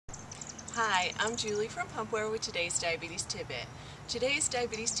Hi, I'm Julie from Pumpware with today's Diabetes Tidbit. Today's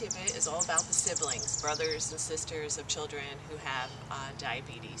Diabetes Tidbit is all about the siblings, brothers and sisters of children who have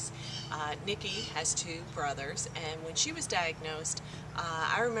diabetes. Nikki has two brothers, and when she was diagnosed,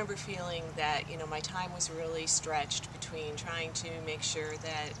 I remember feeling that, my time was really stretched between trying to make sure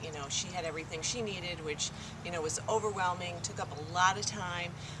that, she had everything she needed, which, was overwhelming, took up a lot of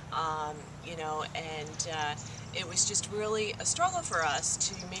time, and it was just really a struggle for us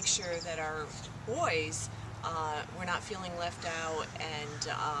to make sure that our boys were not feeling left out and,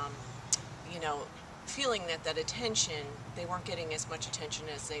 feeling that attention, they weren't getting as much attention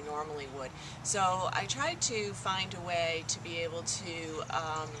as they normally would. So I tried to find a way to be able to,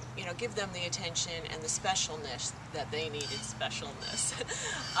 give them the attention and the specialness that they needed, specialness.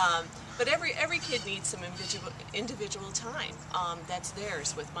 But every kid needs some individual time that's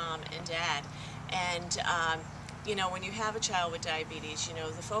theirs with mom and dad. And when you have a child with diabetes,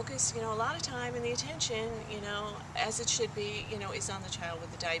 the focus, a lot of time and the attention, as it should be, is on the child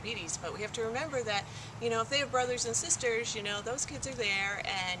with the diabetes. But we have to remember that, if they have brothers and sisters, those kids are there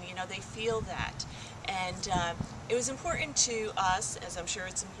and, they feel that. And it was important to us, as I'm sure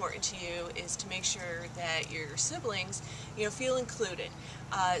it's important to you, is to make sure that your siblings, feel included.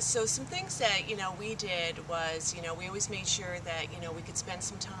 So some things that, we did was, we always made sure that, we could spend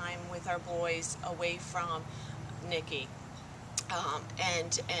some time with our boys away from Nikki.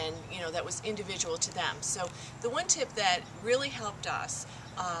 And that was individual to them. So the one tip that really helped us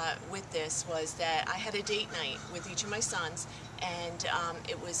with this was that I had a date night with each of my sons, and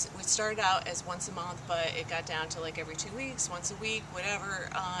we started out as once a month, but it got down to like every 2 weeks, once a week, whatever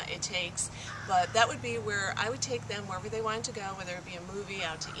it takes. But that would be where I would take them wherever they wanted to go, whether it be a movie,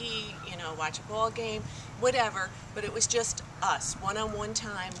 out to eat, watch a ball game, whatever. But it was just us, one-on-one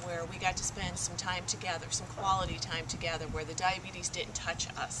time where we got to spend some time together, some quality time together, where the diabetes didn't touch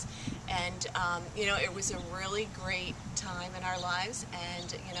us. And it was a really great time in our lives, and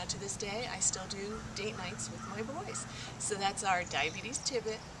to this day I still do date nights with my boys. So that's our Diabetes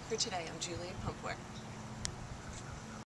Tidbit for today. I'm Julie at Pumpware.